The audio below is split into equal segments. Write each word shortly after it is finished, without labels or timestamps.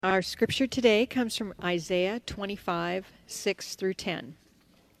Our scripture today comes from Isaiah 25, 6 through 10.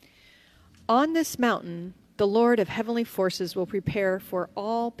 On this mountain, the Lord of heavenly forces will prepare for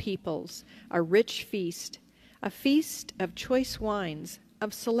all peoples a rich feast, a feast of choice wines,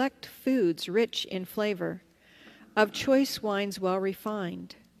 of select foods rich in flavor, of choice wines well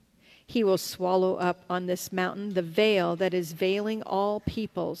refined. He will swallow up on this mountain the veil that is veiling all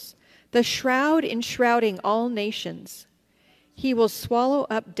peoples, the shroud enshrouding all nations. He will swallow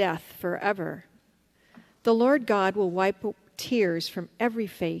up death forever. The Lord God will wipe tears from every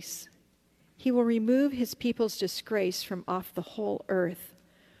face. He will remove his people's disgrace from off the whole earth,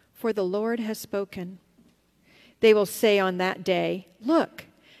 for the Lord has spoken. They will say on that day, "Look,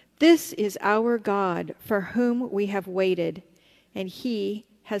 this is our God for whom we have waited, and he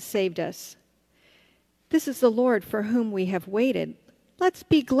has saved us. This is the Lord for whom we have waited. Let's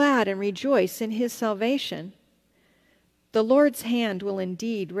be glad and rejoice in his salvation." The Lord's hand will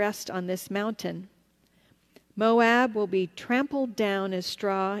indeed rest on this mountain. Moab will be trampled down as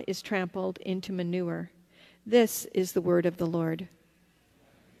straw is trampled into manure. This is the word of the Lord.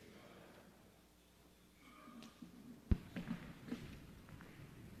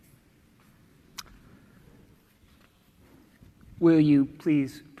 Will you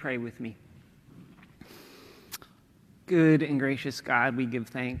please pray with me? Good and gracious God, we give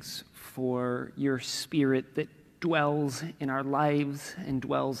thanks for your Spirit that dwells in our lives and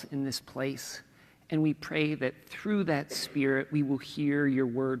dwells in this place. And we pray that through that Spirit we will hear your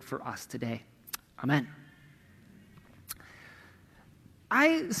word for us today. Amen.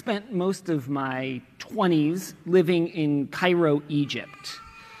 I spent most of my 20s living in Cairo, Egypt.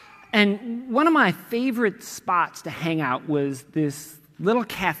 And one of my favorite spots to hang out was this little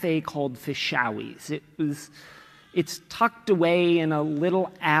cafe called Fishawi's. It's tucked away in a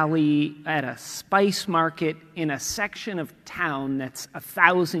little alley at a spice market in a section of town that's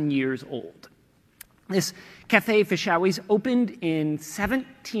 1,000 years old. This Cafe Fishawi's opened in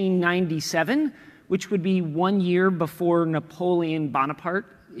 1797, which would be 1 year before Napoleon Bonaparte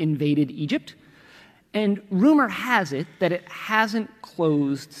invaded Egypt. And rumor has it that it hasn't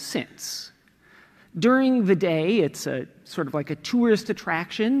closed since. During the day, it's a sort of like a tourist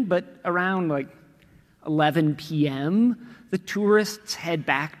attraction, but around 11 p.m., the tourists head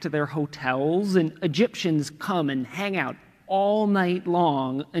back to their hotels, and Egyptians come and hang out all night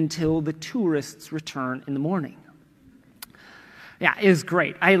long until the tourists return in the morning. Yeah, it was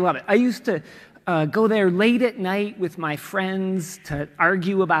great. I love it. I used to go there late at night with my friends to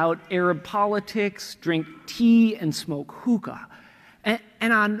argue about Arab politics, drink tea, and smoke hookah.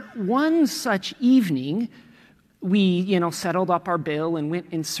 And on one such evening, we, settled up our bill and went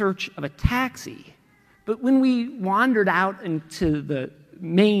in search of a taxi. But when we wandered out into the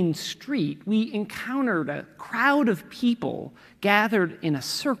main street, we encountered a crowd of people gathered in a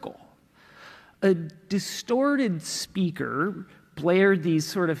circle. A distorted speaker blared these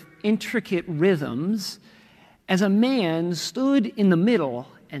sort of intricate rhythms as a man stood in the middle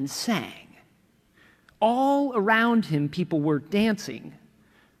and sang. All around him, people were dancing.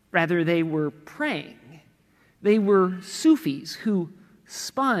 Rather, they were praying. They were Sufis who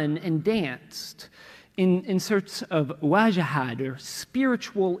spun and danced in search of wajahad, or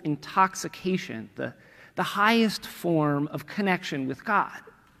spiritual intoxication, the highest form of connection with God.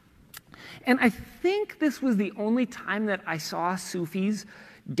 And I think this was the only time that I saw Sufis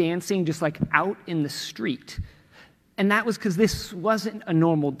dancing just out in the street. And that was because this wasn't a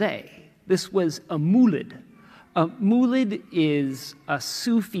normal day. This was a Mawlid. A Mawlid is a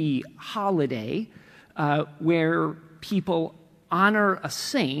Sufi holiday where people honor a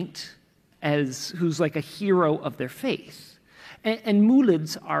saint who's like a hero of their faith. And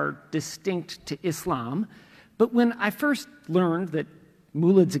Mawlids are distinct to Islam. But when I first learned that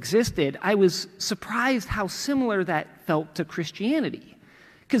Mawlids existed, I was surprised how similar that felt to Christianity.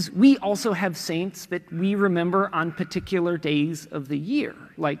 Because we also have saints that we remember on particular days of the year.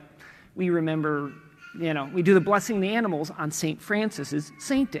 Like we remember, we do the blessing of the animals on St. Francis's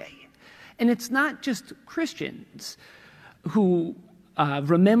Saint Day. And it's not just Christians who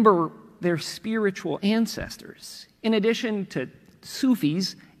remember their spiritual ancestors. In addition to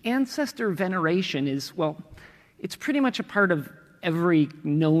Sufis, ancestor veneration is, it's pretty much a part of every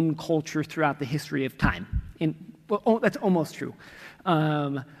known culture throughout the history of time. That's almost true.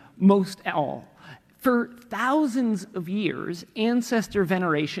 Most all. For thousands of years, ancestor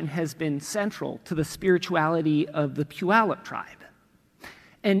veneration has been central to the spirituality of the Puyallup tribe.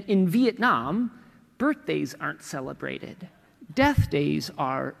 And in Vietnam, birthdays aren't celebrated. Death days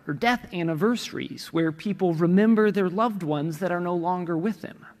are, or death anniversaries, where people remember their loved ones that are no longer with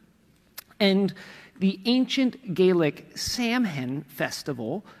them. And the ancient Gaelic Samhain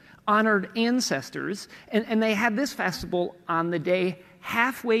festival honored ancestors, and they had this festival on the day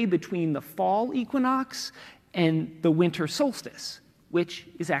halfway between the fall equinox and the winter solstice, which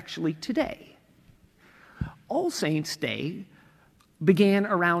is actually today. All Saints' Day began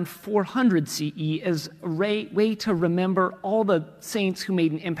around 400 CE as a way to remember all the saints who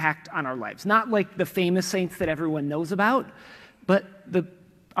made an impact on our lives. Not like the famous saints that everyone knows about, but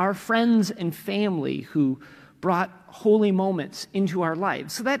our friends and family who brought holy moments into our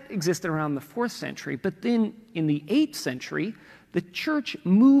lives. So that existed around the 4th century. But then in the 8th century, the church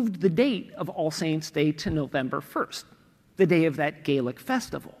moved the date of All Saints' Day to November 1st, the day of that Gaelic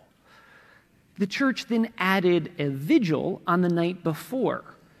festival. The church then added a vigil on the night before,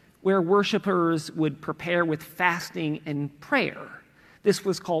 where worshipers would prepare with fasting and prayer. This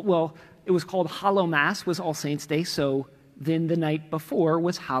was called, it was called Hallow Mass, was All Saints' Day, so then the night before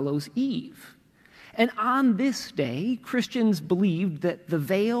was Hallows' Eve. And on this day, Christians believed that the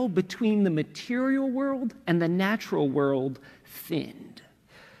veil between the material world and the natural world thinned.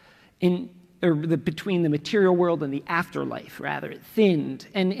 Between the material world and the afterlife, rather, it thinned.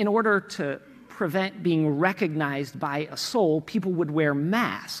 And in order to prevent being recognized by a soul, people would wear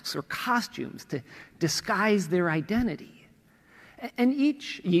masks or costumes to disguise their identity. And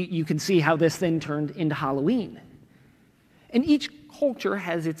you can see how this then turned into Halloween. And each culture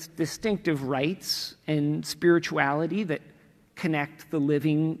has its distinctive rites and spirituality that connect the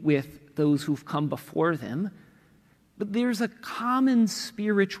living with those who've come before them. But there's a common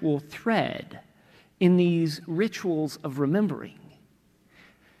spiritual thread in these rituals of remembering.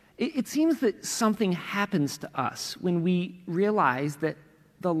 It seems that something happens to us when we realize that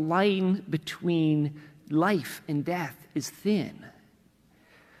the line between life and death is thin.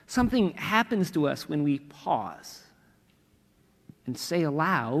 Something happens to us when we pause and say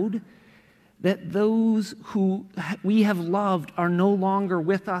aloud that those who we have loved are no longer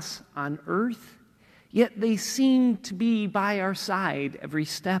with us on earth, yet they seem to be by our side every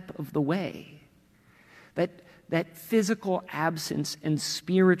step of the way. That physical absence and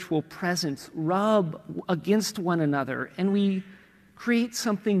spiritual presence rub against one another, and we create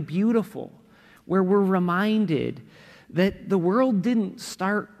something beautiful where we're reminded that the world didn't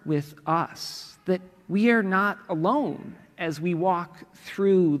start with us, that we are not alone as we walk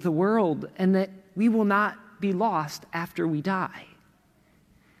through the world, and that we will not be lost after we die.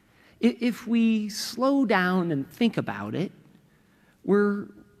 If we slow down and think about it, we're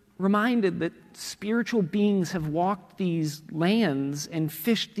reminded that spiritual beings have walked these lands and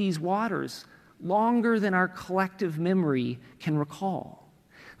fished these waters longer than our collective memory can recall.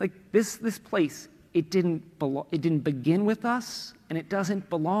 Like this place, it didn't begin with us, and it doesn't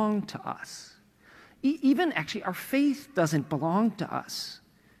belong to us. Even actually, our faith doesn't belong to us.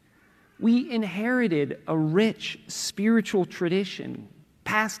 We inherited a rich spiritual tradition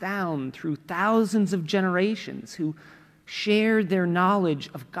passed down through thousands of generations who shared their knowledge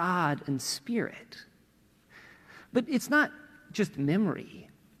of God and Spirit. But it's not just memory.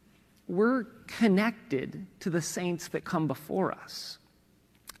 We're connected to the saints that come before us.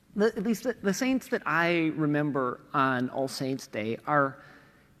 At least the saints that I remember on All Saints' Day are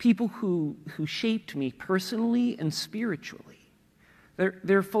people who shaped me personally and spiritually.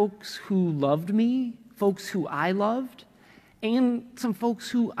 They're folks who loved me, folks who I loved, and some folks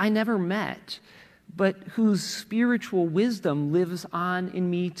who I never met, but whose spiritual wisdom lives on in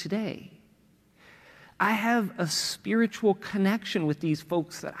me today. I have a spiritual connection with these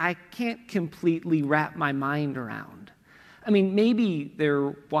folks that I can't completely wrap my mind around. I mean, maybe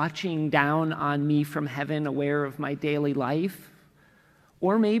they're watching down on me from heaven, aware of my daily life.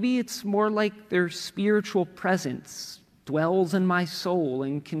 Or maybe it's more like their spiritual presence dwells in my soul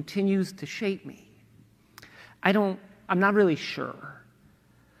and continues to shape me. I'm not really sure.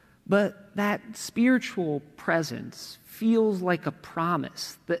 But that spiritual presence feels like a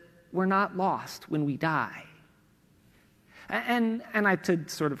promise that we're not lost when we die. And to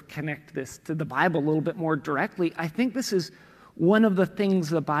sort of connect this to the Bible a little bit more directly, I think this is one of the things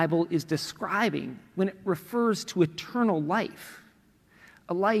the Bible is describing when it refers to eternal life,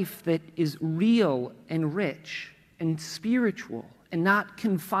 a life that is real and rich and spiritual and not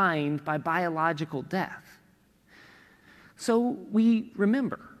confined by biological death. So we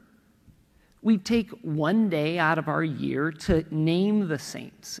remember. We take one day out of our year to name the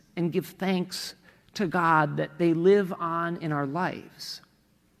saints and give thanks to God that they live on in our lives.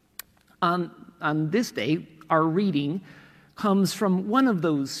 On this day, our reading comes from one of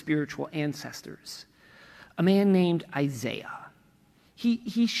those spiritual ancestors, a man named Isaiah.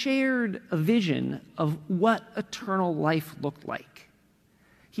 He shared a vision of what eternal life looked like.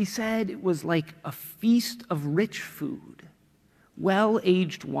 He said it was like a feast of rich food,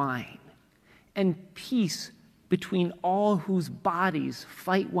 well-aged wine, and peace between all whose bodies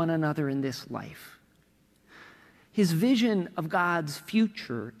fight one another in this life. His vision of God's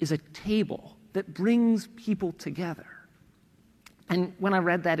future is a table that brings people together. And when I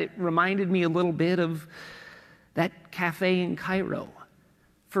read that, it reminded me a little bit of that cafe in Cairo.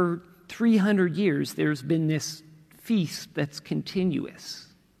 For 300 years, there's been this feast that's continuous.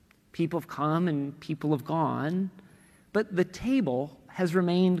 People have come and people have gone, but the table has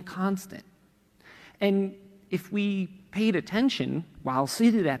remained constant. And if we paid attention while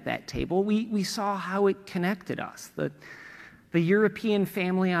seated at that table, we saw how it connected us. The European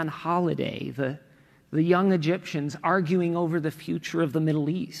family on holiday, the young Egyptians arguing over the future of the Middle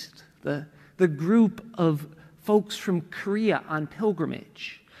East, the group of folks from Korea on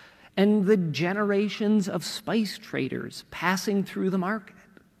pilgrimage, and the generations of spice traders passing through the market.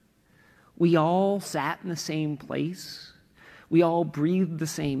 We all sat in the same place. We all breathed the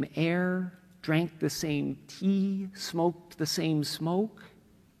same air, drank the same tea, smoked the same smoke.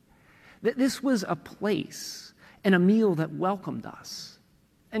 That this was a place and a meal that welcomed us.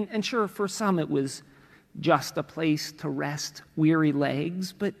 And sure, for some it was just a place to rest weary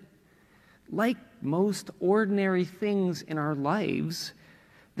legs, but like most ordinary things in our lives,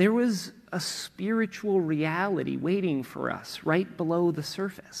 there was a spiritual reality waiting for us right below the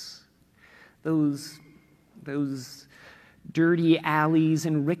surface. Those dirty alleys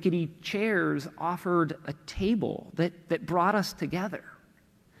and rickety chairs offered a table that brought us together.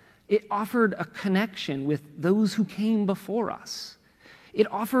 It offered a connection with those who came before us.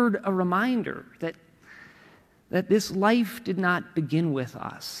 It offered a reminder that this life did not begin with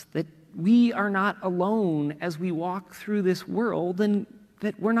us, that we are not alone as we walk through this world, and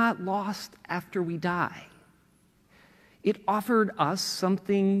that we're not lost after we die. It offered us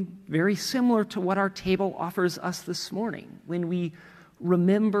something very similar to what our table offers us this morning when we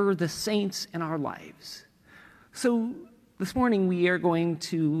remember the saints in our lives. So this morning we are going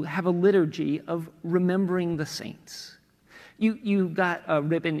to have a liturgy of remembering the saints. You've got a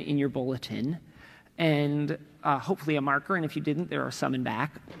ribbon in your bulletin and hopefully a marker, and if you didn't, there are some in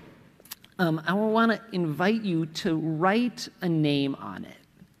back. I want to invite you to write a name on it.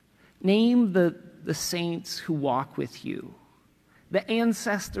 Name the saints who walk with you, the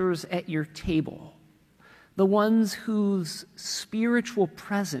ancestors at your table, the ones whose spiritual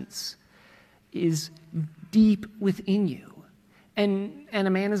presence is deep within you. And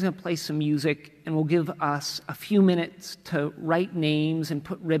Amanda's going to play some music, and will give us a few minutes to write names and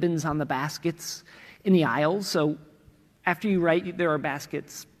put ribbons on the baskets in the aisles. So after you write, there are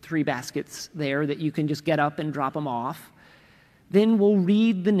baskets, 3 baskets there that you can just get up and drop them off. Then we'll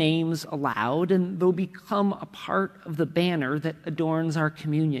read the names aloud, and they'll become a part of the banner that adorns our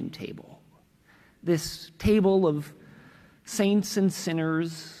communion table. This table of saints and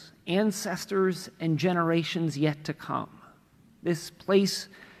sinners, ancestors and generations yet to come. This place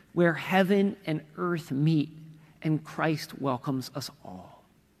where heaven and earth meet and Christ welcomes us all.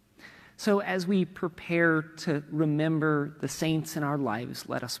 So as we prepare to remember the saints in our lives,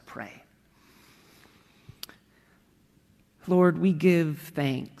 let us pray. Lord, we give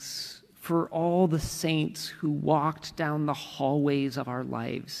thanks for all the saints who walked down the hallways of our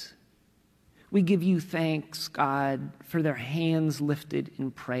lives. We give you thanks, God, for their hands lifted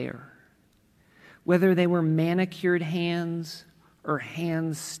in prayer. Whether they were manicured hands or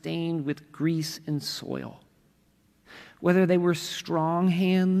hands stained with grease and soil. Whether they were strong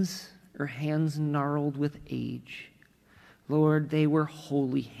hands or hands gnarled with age. Lord, they were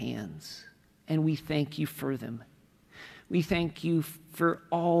holy hands, and we thank you for them. We thank you for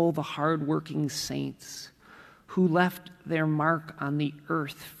all the hardworking saints who left their mark on the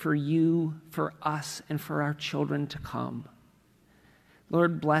earth for you, for us, and for our children to come.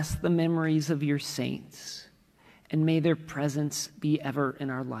 Lord, bless the memories of your saints, and may their presence be ever in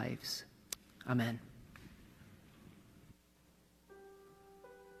our lives. Amen.